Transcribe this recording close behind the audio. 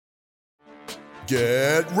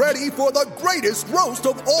Get ready for the greatest roast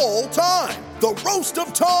of all time, the Roast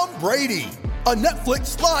of Tom Brady, a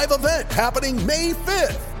Netflix live event happening May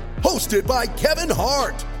 5th. Hosted by Kevin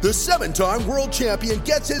Hart, the 7-time world champion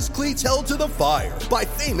gets his cleats held to the fire by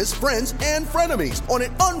famous friends and frenemies on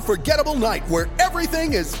an unforgettable night where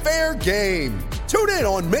everything is fair game. Tune in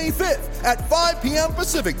on May 5th at 5 p.m.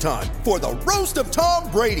 Pacific time for the Roast of Tom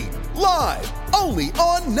Brady, live only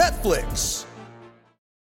on Netflix.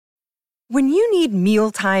 When you need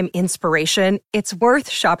mealtime inspiration, it's worth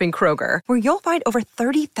shopping Kroger, where you'll find over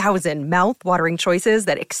 30,000 mouth-watering choices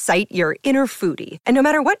that excite your inner foodie. And no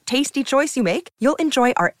matter what tasty choice you make, you'll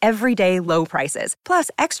enjoy our everyday low prices, plus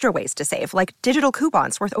extra ways to save, like digital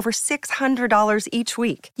coupons worth over $600 each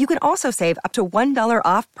week. You can also save up to $1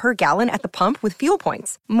 off per gallon at the pump with fuel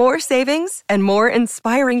points. More savings and more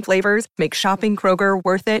inspiring flavors make shopping Kroger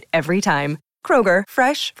worth it every time. Kroger,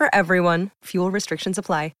 fresh for everyone. Fuel restrictions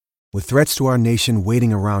apply. With threats to our nation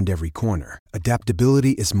waiting around every corner,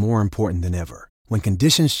 adaptability is more important than ever. When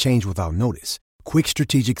conditions change without notice, quick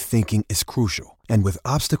strategic thinking is crucial. And with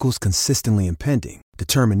obstacles consistently impending,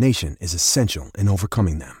 determination is essential in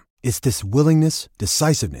overcoming them. It's this willingness,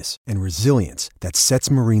 decisiveness, and resilience that sets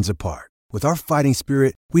Marines apart. With our fighting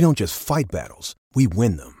spirit, we don't just fight battles, we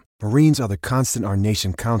win them. Marines are the constant our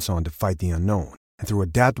nation counts on to fight the unknown. And through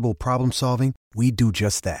adaptable problem solving, we do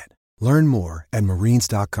just that. Learn more at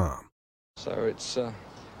marines.com. So it's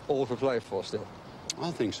all for play for still? I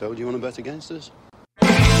think so. Do you want to bet against us?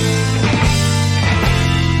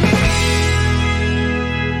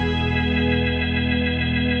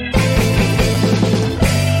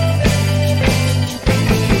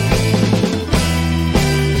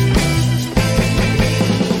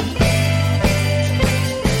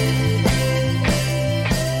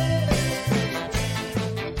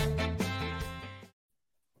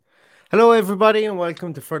 Hello, everybody, and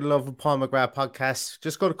welcome to For the Love of Paul McGrath podcast.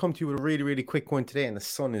 Just going to come to you with a really, really quick one today, and the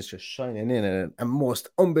sun is just shining in at a most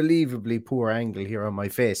unbelievably poor angle here on my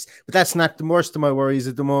face. But that's not the worst of my worries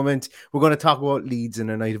at the moment. We're going to talk about Leeds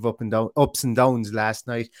and a night of ups and downs last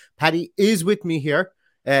night. Paddy is with me here.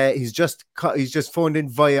 He's just phoned in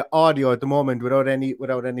via audio at the moment without any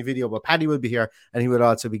video. But Paddy will be here, and he will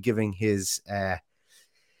also be giving his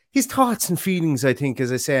thoughts and feelings. I think,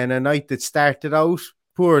 as I say, on a night that started out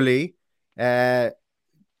poorly.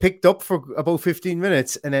 Picked up for about 15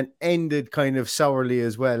 minutes and then ended kind of sourly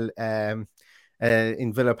as well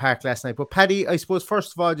in Villa Park last night. But Paddy, I suppose,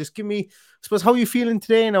 first of all, just give me, how are you feeling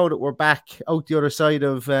today now that we're back out the other side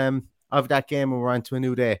of that game and we're on to a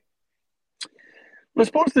new day? Well, I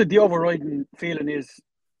suppose the overriding feeling is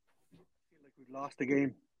I feel like we've lost the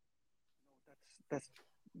game.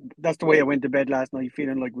 That's the way I went to bed last night,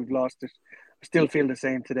 feeling like we've lost it. I still feel the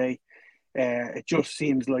same today. It just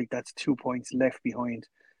seems like that's 2 points left behind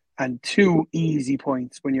and 2 easy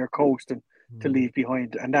points when you're coasting to leave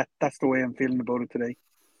behind. And that's the way I'm feeling about it today.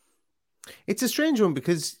 It's a strange one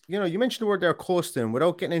because, you mentioned the word there, coasting,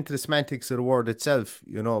 without getting into the semantics of the word itself,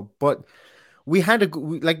 but we had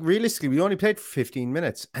realistically, we only played for 15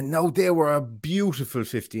 minutes and now they were a beautiful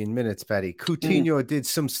 15 minutes, Paddy. Coutinho did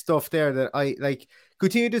some stuff there that I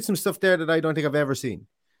don't think I've ever seen.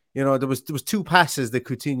 There was 2 passes that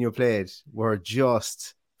Coutinho played were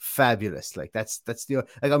just fabulous.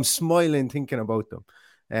 I'm smiling thinking about them.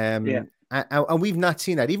 And we've not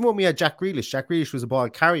seen that. Even when we had Jack Grealish was a ball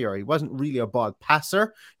carrier. He wasn't really a ball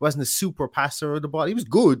passer. He wasn't a super passer of the ball. He was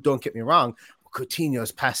good, don't get me wrong.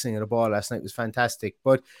 Coutinho's passing of the ball last night was fantastic.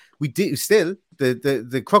 But we did still,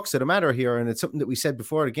 the crux of the matter here, and it's something that we said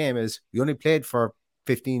before the game, is we only played for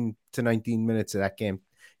 15 to 19 minutes of that game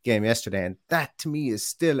yesterday, and that to me is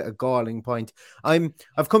still a galling point.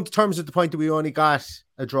 I've come to terms with the point that we only got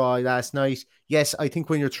a draw last night. Yes, I think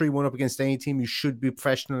when you're 3-1 up against any team, you should be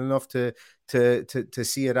professional enough to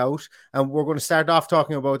see it out. And we're going to start off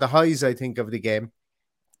talking about the highs, I think, of the game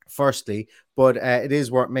firstly, but it is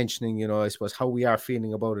worth mentioning, I suppose, how we are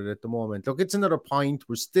feeling about it at the moment. Look, it's another point.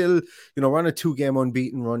 We're still, we're on a 2-game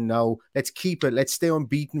unbeaten run now. Let's keep it. Let's stay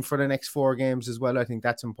unbeaten for the next 4 games as well. I think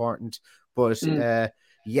that's important. But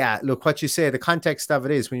yeah, look, what you say, the context of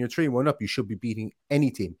it is when you're 3-1 up, you should be beating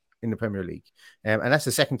any team in the Premier League. And that's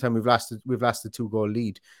the second time we've lost a 2-goal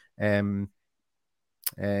lead in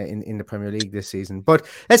the Premier League this season. But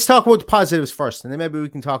let's talk about the positives first, and then maybe we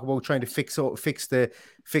can talk about trying to fix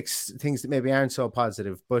things that maybe aren't so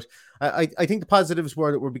positive. But I think the positives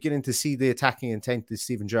were that we're beginning to see the attacking intent that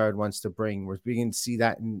Steven Gerrard wants to bring. We're beginning to see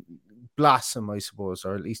that blossom, I suppose,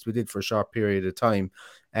 or at least we did for a short period of time.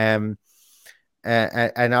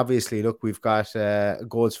 And obviously, look, we've got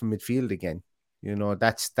goals from midfield again.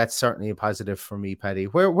 That's certainly a positive for me, Paddy.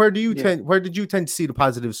 Where did you tend to see the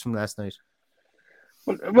positives from last night?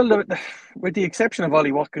 With the exception of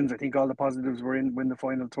Ollie Watkins, I think all the positives were in the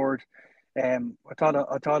final third. I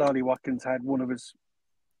thought Ollie Watkins had one of his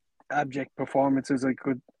abject performances, I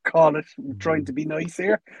could call it. I'm trying to be nice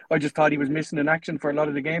here. I just thought he was missing in action for a lot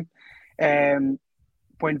of the game.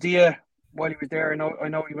 Buendia, while he was there, I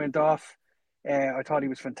know he went off. I thought he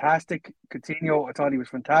was fantastic. Coutinho, I thought he was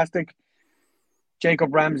fantastic.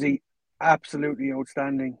 Jacob Ramsey, absolutely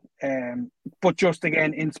outstanding. But just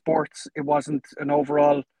again, in sports, it wasn't an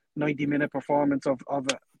overall 90-minute performance of a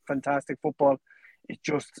fantastic football. It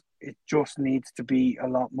just needs to be a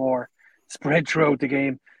lot more spread throughout the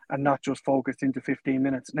game and not just focused into 15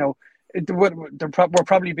 minutes. Now, we're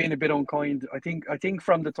probably being a bit unkind. I think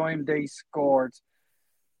from the time they scored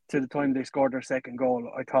to the time they scored their second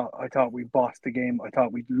goal, I thought we bossed the game. I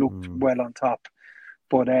thought we looked well on top.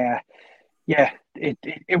 But yeah,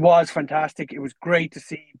 it was fantastic. It was great to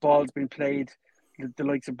see balls being played. The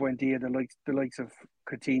likes of Buendia, the likes of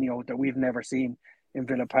Coutinho that we've never seen in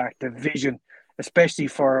Villa Park. The vision, especially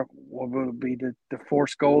for what will be the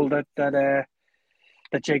fourth goal that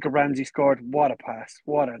Jacob Ramsey scored. What a pass!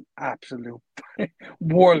 What an absolute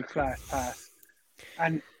world class pass!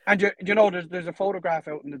 And you know, there's a photograph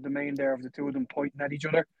out in the domain there of the two of them pointing at each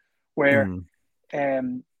other, where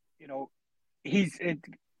you know,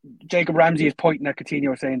 Jacob Ramsey is pointing at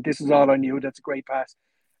Coutinho saying, "This is all I knew. That's a great pass,"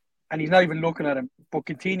 and he's not even looking at him. But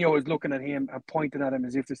Coutinho is looking at him and pointing at him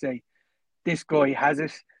as if to say, "This guy has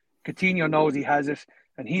it." Coutinho knows he has it,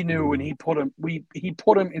 and he knew when he put him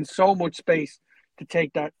in so much space to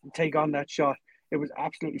take on that shot. It was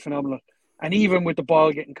absolutely phenomenal. And even with the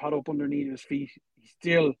ball getting caught up underneath his feet, he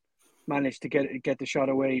still managed to get the shot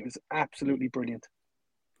away. It was absolutely brilliant.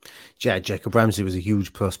 Yeah, Jacob Ramsey was a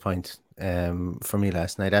huge plus point for me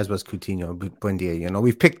last night, as was Coutinho, Buendia. You know,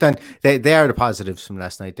 we've picked on they are the positives from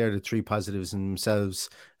last night. They're the three positives in themselves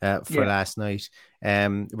for last night.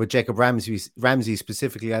 With Jacob Ramsey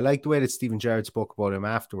specifically, I like the way that Stephen Gerrard spoke about him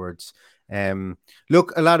afterwards.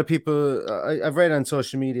 Look, a lot of people I've read on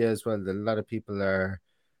social media as well that a lot of people are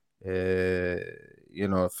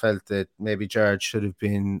felt that maybe Gerrard should have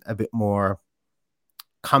been a bit more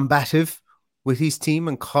combative with his team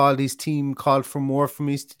and called for more from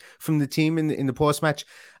the team in the post match,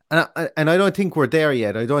 and I don't think we're there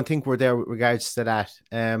yet. I don't think we're there with regards to that.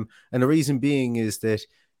 And the reason being is that,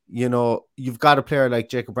 you know, you've got a player like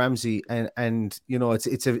Jacob Ramsey, and you know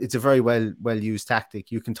it's a very well used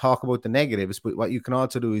tactic. You can talk about the negatives, but what you can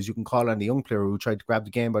also do is you can call on the young player who tried to grab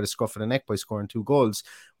the game by the scruff of the neck by scoring 2 goals,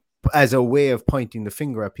 as a way of pointing the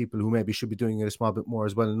finger at people who maybe should be doing it a small bit more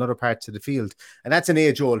as well in other parts of the field. And that's an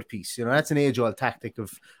age-old piece, you know, that's an age-old tactic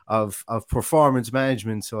of performance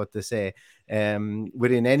management, so to say,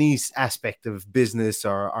 within any aspect of business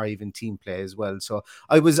or even team play as well. So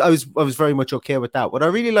I was very much okay with that. What I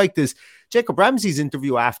really liked is Jacob Ramsey's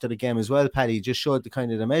interview after the game as well, Paddy, just showed the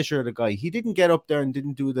kind of the measure of the guy. He didn't get up there and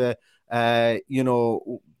didn't do the,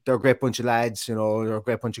 they're a great bunch of lads, you know, they're a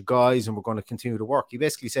great bunch of guys, and we're going to continue to work. He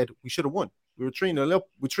basically said, we should have won. We were 3-0 up,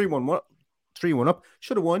 we 3-1 up,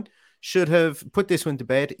 should have won, should have put this one to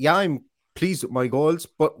bed. Yeah, I'm pleased with my goals,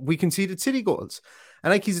 but we conceded City goals. And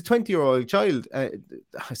like, he's a 20-year-old child.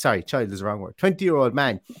 Sorry, child is the wrong word. 20-year-old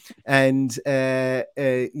man. And, I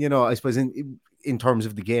suppose in terms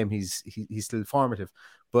of the game, he's still formative.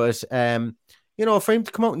 But, for him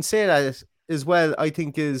to come out and say that as well, I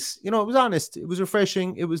think is, it was honest, it was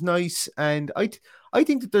refreshing, it was nice, and I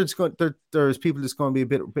think that there's people that's going to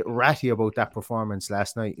be a bit ratty about that performance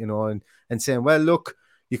last night, and saying, well, look,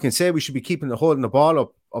 you can say we should be holding the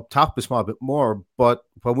ball up top a small bit more, but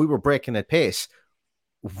when we were breaking at pace,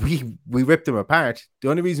 we ripped them apart. The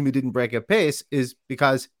only reason we didn't break at pace is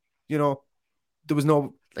because there was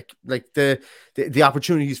no like the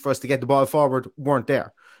opportunities for us to get the ball forward weren't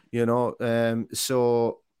there,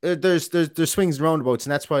 so. There's swings and roundabouts,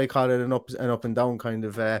 and that's why I call it an up and down kind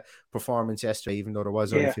of performance yesterday, even though there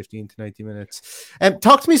was only 15 to 90 minutes.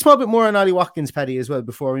 Talk to me a small bit more on Ollie Watkins, Paddy, as well,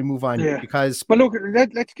 before we move on. Because look,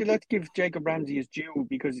 let's give Jacob Ramsey his due,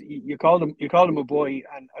 because you called him a boy,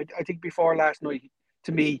 and I think before last night,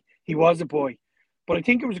 to me, he was a boy, but I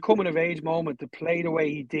think it was a coming of age moment to play the way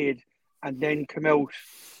he did, and then come out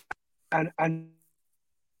and.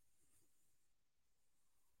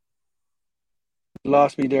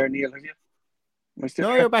 Lost me there, Neil, have you?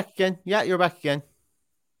 No, you're back again. Yeah, you're back again.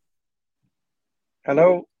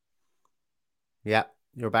 Hello? Yeah,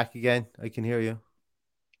 you're back again. I can hear you.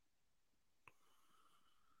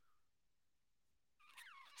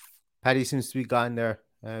 Paddy seems to be gone there.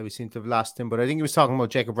 We seem to have lost him, but I think he was talking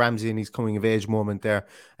about Jacob Ramsey and his coming of age moment there,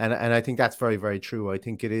 and I think that's very, very true. I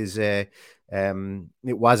think it is it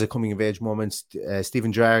was a coming of age moment.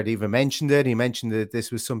 Stephen Gerrard even mentioned it. He mentioned that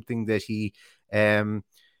this was something that he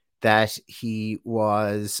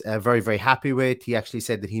was very, very happy with. He actually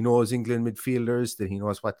said that he knows England midfielders, that he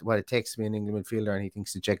knows what it takes to be an England midfielder, and he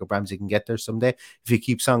thinks that Jacob Ramsey can get there someday if he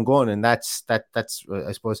keeps on going. And that's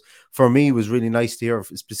I suppose for me was really nice to hear,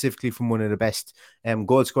 specifically from one of the best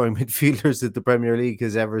goal scoring midfielders that the Premier League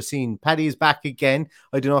has ever seen. Paddy is back again.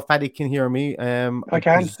 I don't know if Paddy can hear me. I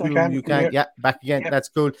can. You can. Yeah, back again. Yep. That's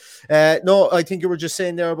cool. No, I think you were just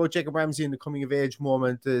saying there about Jacob Ramsey and the coming of age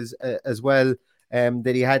moment as well.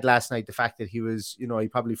 That he had last night, the fact that he was, he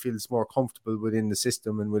probably feels more comfortable within the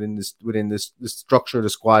system and within the structure of the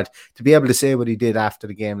squad to be able to say what he did after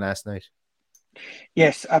the game last night.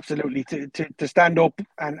 Yes, absolutely. To stand up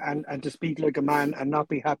and to speak like a man and not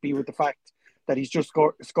be happy with the fact that he's just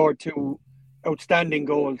scored 2 outstanding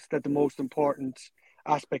goals, that the most important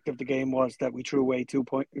aspect of the game was that we threw away 2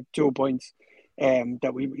 points.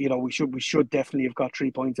 That we should definitely have got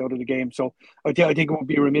 3 points out of the game. So I think it would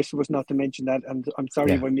be remiss of us not to mention that. And I'm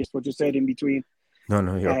sorry if I missed what you said in between.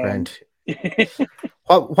 No, you're grand.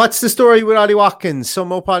 What's the story with Ollie Watkins?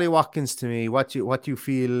 Sum up Ollie Watkins to me. What you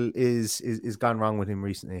feel is gone wrong with him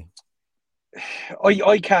recently?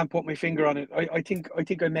 I can't put my finger on it. I think I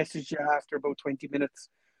messaged you after about 20 minutes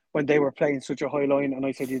when they were playing such a high line, and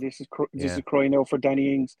I said, this is crying out for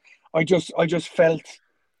Danny Ings. I just felt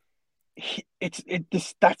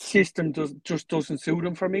that system doesn't suit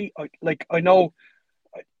him for me. I know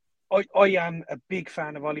I am a big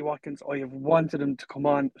fan of Ollie Watkins. I have wanted him to come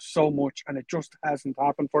on so much, and it just hasn't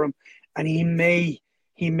happened for him. And he may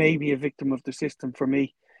be a victim of the system for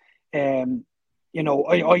me. I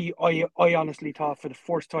honestly thought for the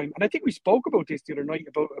first time, and I think we spoke about this the other night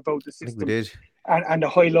about the system. I think we did. And the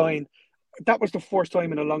high line. That was the first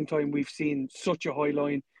time in a long time we've seen such a high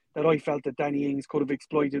line that I felt that Danny Ings could have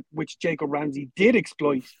exploited, which Jacob Ramsey did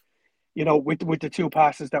exploit, with the 2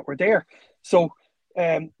 passes that were there. So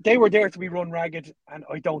they were there to be run ragged, and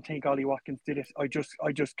I don't think Ollie Watkins did it. I just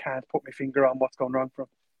can't put my finger on what's going wrong for him.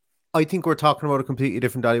 I think we're talking about a completely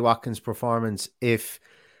different Ollie Watkins performance.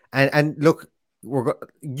 And look,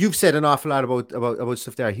 you've said an awful lot about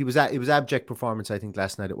stuff there. It was abject performance, I think,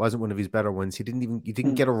 last night. It wasn't one of his better ones. He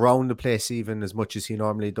didn't get around the place even as much as he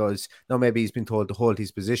normally does. Now maybe he's been told to hold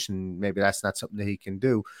his position. Maybe that's not something that he can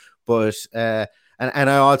do. But and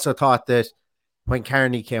I also thought that when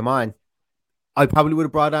Kearney came on, I probably would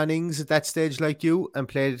have brought on Ings at that stage like you and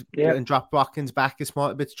played and dropped Watkins back a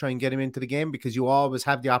small bit to try and get him into the game, because you always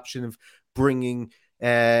have the option of bringing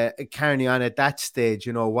Kearney on at that stage,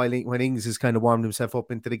 when Ings has kind of warmed himself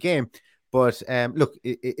up into the game. But look,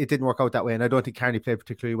 it didn't work out that way, and I don't think Kearney played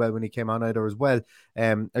particularly well when he came on either as well.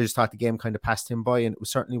 I just thought the game kind of passed him by, and it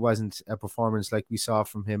certainly wasn't a performance like we saw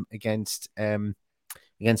from him against Everton.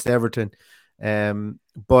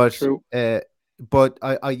 But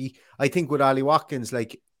I think with Ollie Watkins,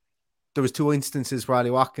 like, there was 2 instances where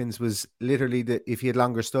Ollie Watkins was literally if he had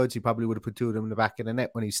longer studs, he probably would have put 2 of them in the back of the net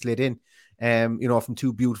when he slid in, from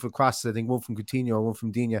 2 beautiful crosses. I think one from Coutinho and one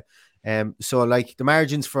from Digne. So like the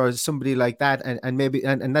margins for somebody like that, and maybe,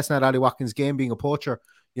 and that's not Ollie Watkins' game being a poacher,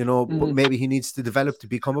 but maybe he needs to develop to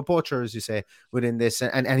become a poacher, as you say, within this.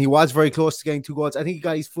 And he was very close to getting 2 goals. I think he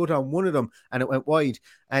got his foot on one of them and it went wide.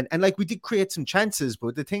 And like, we did create some chances,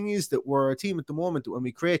 but the thing is that we're a team at the moment that when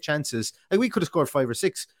we create chances, like, we could have scored 5 or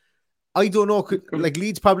 6. I don't know.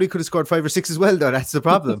 Leeds probably could have scored 5 or 6 as well, though. That's the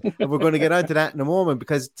problem. And we're going to get onto that in a moment,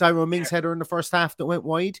 because Tyrone Mings' header in the first half that went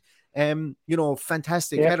wide,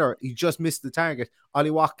 fantastic header. He just missed the target.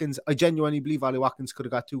 Ollie Watkins, I genuinely believe Ollie Watkins could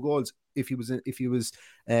have got 2 goals if he was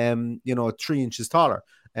 3 inches taller.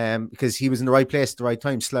 Because he was in the right place at the right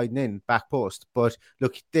time, sliding in back post. But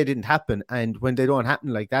look, they didn't happen. And when they don't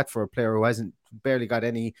happen like that for a player who hasn't barely got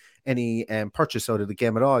any purchase out of the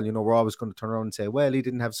game at all, we're always going to turn around and say, well, he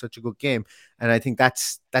didn't have such a good game. And I think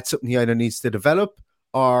that's something he either needs to develop,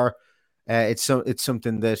 or it's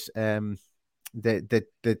something that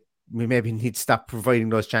that we maybe need to stop providing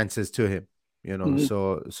those chances to him.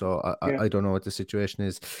 So I don't know what the situation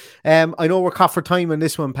is. I know we're caught for time on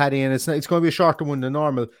this one, Paddy, and it's going to be a shorter one than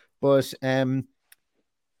normal, but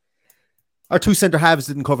our 2 centre halves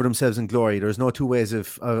didn't cover themselves in glory. There's no 2 ways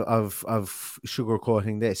of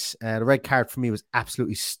sugarcoating this. The red card for me was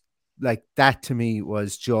absolutely like that. To me,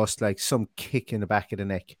 was just like some kick in the back of the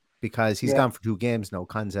neck, because he's gone for 2 games now,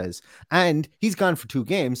 Konzes, and he's gone for 2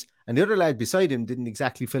 games. And the other lad beside him didn't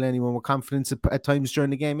exactly fill anyone with confidence at times during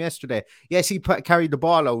the game yesterday. Yes, he carried the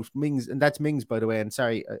ball out, Mings, and that's Mings, by the way. And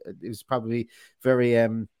sorry, it was probably very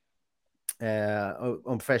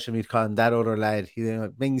unprofessional me to call him that other lad.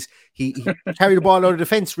 Mings, he carried the ball out of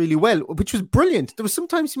defence really well, which was brilliant. There was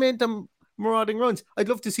sometimes he made them marauding runs. I'd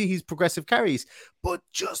love to see his progressive carries, but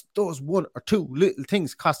just those one or two little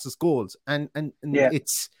things cost us goals, and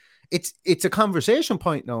it's a conversation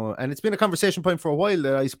point now, and it's been a conversation point for a while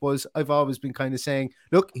that I suppose I've always been kind of saying,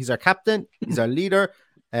 look, he's our captain, he's our leader.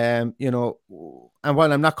 And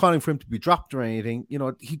while I'm not calling for him to be dropped or anything,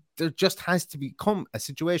 there just has to become a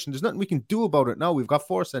situation. There's nothing we can do about it now. We've got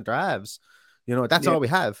 4 centre halves. That's all we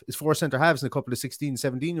have is 4 centre halves and a couple of 16,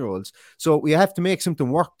 17-year-olds. So we have to make something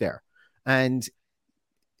work there. And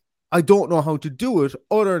I don't know how to do it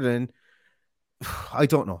other than, I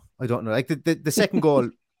don't know. Like the second goal,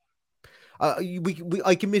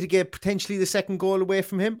 I can mitigate potentially the second goal away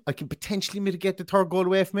from him. I can potentially mitigate the third goal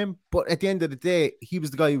away from him. But at the end of the day, he was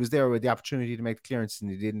the guy who was there with the opportunity to make the clearance, and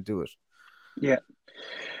he didn't do it. Yeah.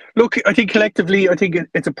 Look, I think collectively,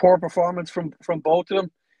 it's a poor performance from both of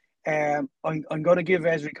them. I'm going to give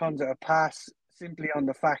Ezri Konsa a pass simply on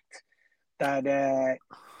the fact that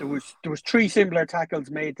there was 3 similar tackles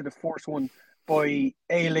made to the first one by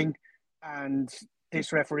Ayling, and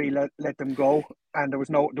this referee let them go, and there was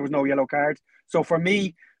no yellow card. So for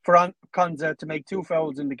me, for Konsa to make 2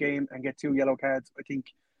 fouls in the game and get 2 yellow cards, I think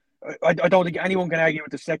I don't think anyone can argue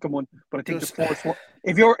with the second one. But I think the first one,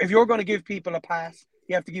 if you're going to give people a pass,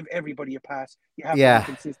 you have to give everybody a pass. You have to be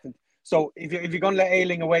consistent. So if you're going to let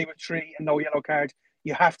Ayling away with 3 and no yellow card,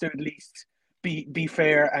 you have to at least be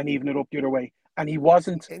fair and even it up the other way. And he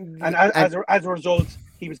wasn't. And as a result,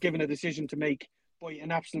 he was given a decision to make by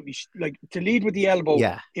an absolutely to lead with the elbow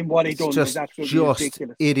in what he done is absolutely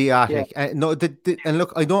ridiculous. Idiotic. And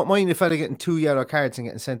look, I don't mind if I'm getting 2 yellow cards and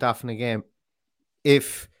getting sent off in a game,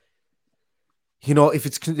 if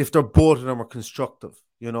they're both of them are constructive.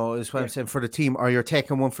 Is what I'm saying for the team, or you're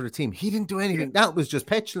taking one for the team. He didn't do anything. That was just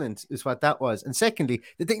petulance, is what that was. And secondly,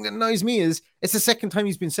 the thing that annoys me is it's the second time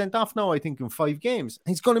he's been sent off now, I think, in 5 games.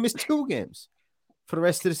 He's going to miss 2 games for the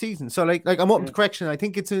rest of the season. So like I'm up to correction. I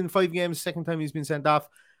think it's in 5 games, second time he's been sent off.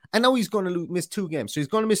 And now he's going to miss 2 games. So he's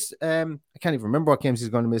going to miss, I can't even remember what games he's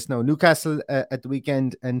going to miss now. Newcastle at the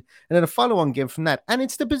weekend and then a follow-on game from that. And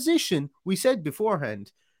it's the position we said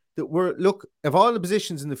beforehand that of all the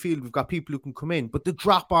positions in the field, we've got people who can come in, but the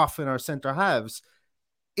drop off in our centre halves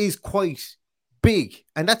is quite big.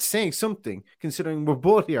 And that's saying something, considering we're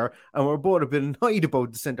both here and we're both a bit annoyed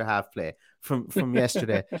about the centre half play from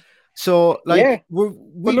yesterday. So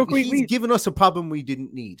he's given us a problem we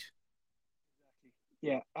didn't need.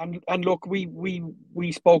 Yeah, and look,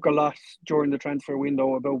 we spoke a lot during the transfer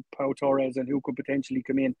window about Pau Torres and who could potentially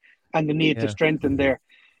come in and the need to strengthen there.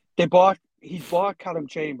 He's bought Callum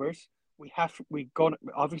Chambers.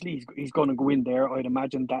 Obviously he's going to go in there. I'd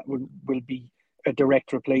imagine that will be a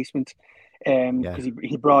direct replacement, because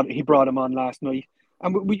he brought him on last night,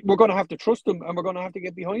 and we're going to have to trust him and we're going to have to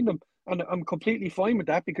get behind him. And I'm completely fine with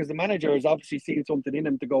that because the manager has obviously seen something in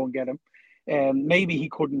him to go and get him. Maybe he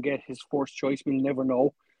couldn't get his first choice. We'll never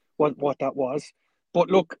know what that was. But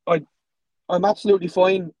look, I'm absolutely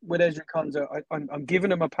fine with Ezri Konsa. I'm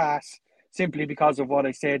giving him a pass simply because of what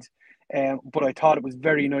I said. But I thought it was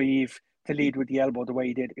very naive to lead with the elbow the way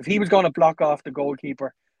he did. If he was going to block off the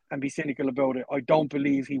goalkeeper and be cynical about it, I don't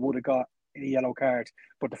believe he would have got a yellow card.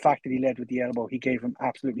 But the fact that he led with the elbow, he gave him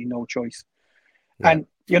absolutely no choice. Yeah. And,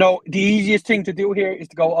 the easiest thing to do here is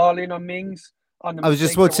to go all in on Mings. I was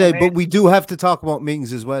just about to say, but we do have to talk about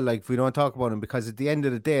Mings as well. Like, if we don't talk about him, because at the end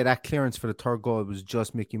of the day, that clearance for the third goal was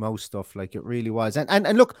just Mickey Mouse stuff. Like, it really was.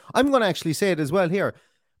 And look, I'm going to actually say it as well here.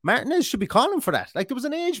 Martinez should be calling for that. Like, there was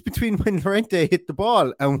an age between when Llorente hit the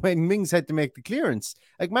ball and when Mings had to make the clearance.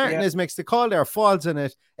 Like, Martinez makes the call there, falls in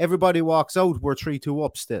it, everybody walks out, we're 3-2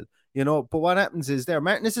 up still. But what happens is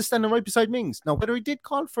Martinez is standing right beside Mings. Now, whether he did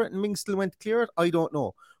call for it and Mings still went to clear it, I don't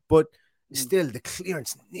know. But still, the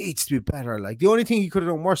clearance needs to be better. Like, the only thing he could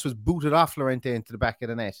have done worse was booted off Llorente into the back of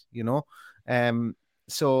the net,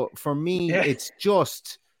 So, for me, it's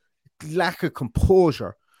just lack of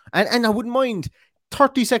composure. And I wouldn't mind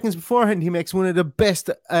 30 seconds beforehand, he makes one of the best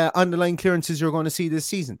on-the-line clearances you're going to see this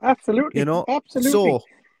season. Absolutely. Absolutely. So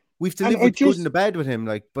we've to live with good and the bad with him.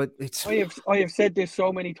 But it's. I have said this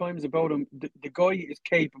so many times about him. The guy is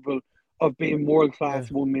capable of being world class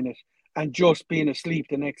 1 minute and just being asleep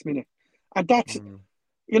the next minute. And that's,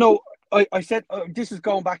 I said, this is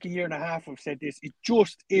going back a year and a half. I've said this. It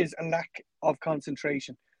just is a lack of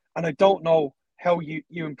concentration. And I don't know how you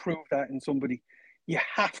improve that in somebody. You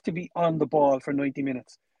have to be on the ball for 90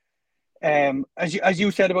 minutes. As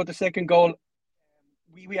you said about the second goal,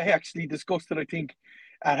 we actually discussed it, I think,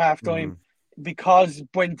 at halftime, because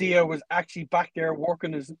Buendia was actually back there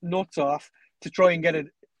working his nuts off to try and get it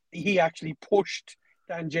he actually pushed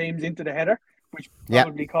Dan James into the header, which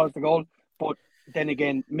probably caused the goal. But then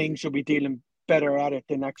again, Mings should be dealing better at it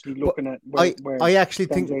than actually looking at where I actually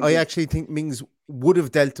think Mings would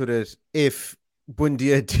have dealt with it if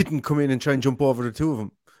Buendia didn't come in and try and jump over the two of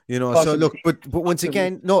them. You know, possibly. So look, but once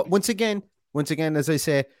again, as I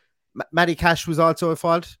say, Matty Cash was also at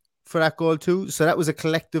fault for that goal too. So that was a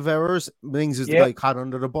collective errors. Mings is the guy caught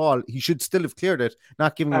under the ball. He should still have cleared it,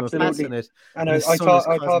 not giving him a pass in it. And I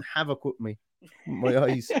thought havoc with me. My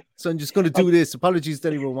eyes. So I'm just going to do this. Apologies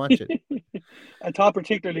that he will watch it. I thought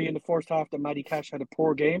particularly in the first half that Matty Cash had a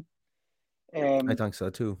poor game. I think so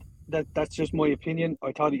too. That's just my opinion.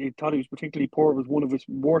 I thought he was particularly poor. It was one of his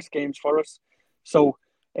worst games for us. So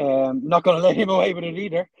not going to let him away with it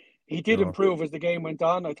either. He did improve as the game went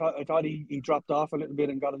on. I thought he dropped off a little bit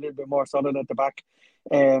and got a little bit more solid at the back.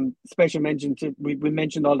 Special mention to we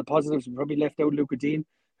mentioned all the positives. We probably left out Luca Dean,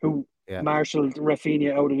 who marshalled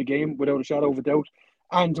Rafinha out of the game without a shadow of a doubt,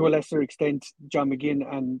 and to a lesser extent John McGinn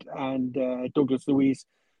and Douglas Luiz,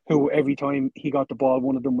 who every time he got the ball,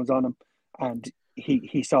 one of them was on him, and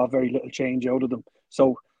he saw very little change out of them.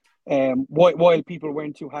 So while people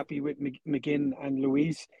weren't too happy with McGinn and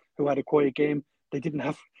Luiz, who had a quiet game, they didn't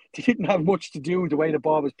have much to do the way the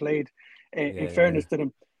ball was played. In fairness to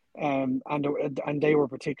them, and they were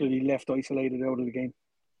particularly left isolated out of the game.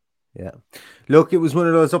 Yeah, look, it was one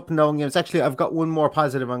of those up and down games. Actually, I've got one more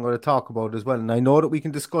positive I'm going to talk about as well, and I know that we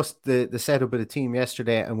can discuss the setup of the team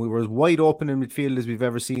yesterday, and we were as wide open in midfield as we've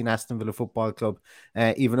ever seen Aston Villa Football Club,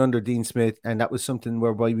 even under Dean Smith, and that was something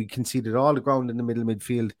whereby we conceded all the ground in the middle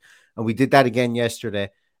midfield, and we did that again yesterday.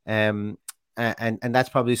 And that's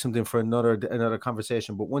probably something for another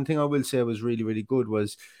conversation. But one thing I will say was really, really good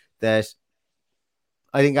was that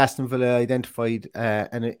I think Aston Villa identified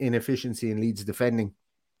an inefficiency in Leeds defending,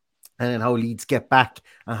 and then how Leeds get back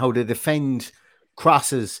and how they defend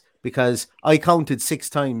crosses, because I counted 6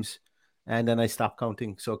 times and then I stopped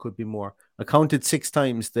counting, so it could be more. I counted 6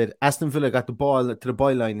 times that Aston Villa got the ball to the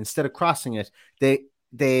byline. Instead of crossing it, they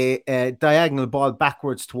diagonal ball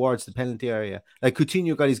backwards towards the penalty area. Like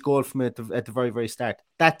Coutinho got his goal from it at the very, very start.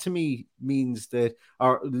 That to me means that,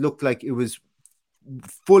 or looked like it was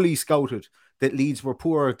fully scouted, that Leeds were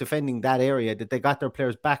poor defending that area, that they got their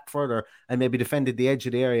players back further and maybe defended the edge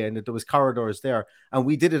of the area, and that there was corridors there. And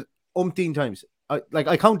we did it umpteen times.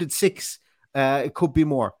 I counted 6. It could be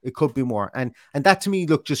more. And that to me,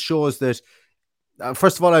 look, just shows that,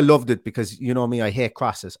 first of all, I loved it because, you know me, I hate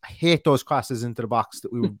crosses. I hate those crosses into the box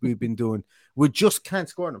that we've been doing. We just can't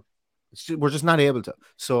score them. We're just not able to.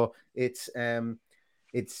 So it's that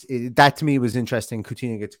to me was interesting.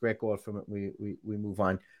 Coutinho gets a great goal from it. We move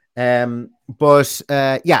on. But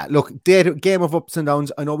look, game of ups and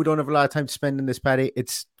downs. I know we don't have a lot of time to spend in this, Paddy.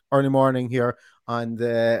 It's early morning here on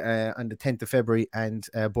the 10th of February, and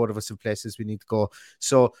both of us have places we need to go.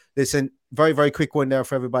 So listen, very, very quick one there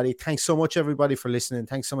for everybody. Thanks so much, everybody, for listening.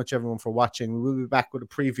 Thanks so much, everyone, for watching. We will be back with a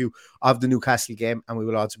preview of the Newcastle game, and we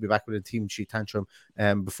will also be back with a team sheet tantrum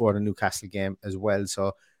before the Newcastle game as well.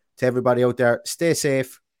 So to everybody out there, stay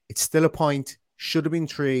safe. It's still a point. Should have been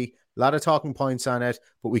 3. A lot of talking points on it,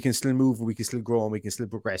 but we can still move, we can still grow, and we can still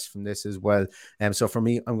progress from this as well. So for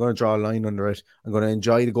me, I'm going to draw a line under it. I'm going to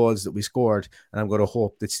enjoy the goals that we scored, and I'm going to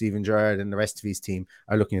hope that Steven Gerrard and the rest of his team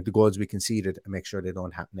are looking at the goals we conceded and make sure they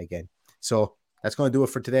don't happen again. So that's going to do it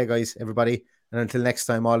for today, guys, everybody. And until next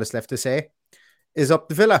time, all that's left to say is up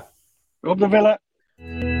the Villa. Up the Villa.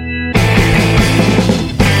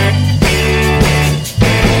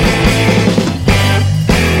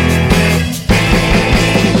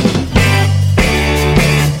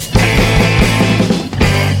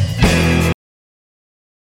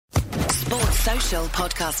 Social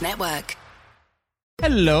Podcast Network.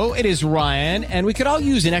 Hello, it is Ryan, and we could all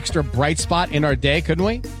use an extra bright spot in our day, couldn't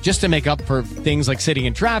we? Just to make up for things like sitting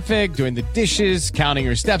in traffic, doing the dishes, counting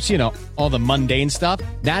your steps, you know, all the mundane stuff.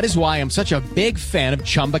 That is why I'm such a big fan of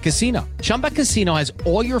Chumba Casino. Chumba Casino has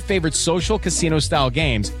all your favorite social casino style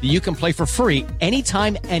games that you can play for free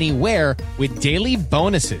anytime, anywhere with daily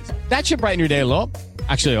bonuses. That should brighten your day a little.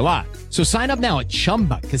 Actually, a lot. So sign up now at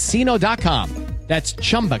ChumbaCasino.com. That's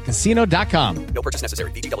ChumbaCasino.com. No purchase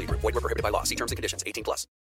necessary. VGW Group. Void where prohibited by law. See terms and conditions. 18+.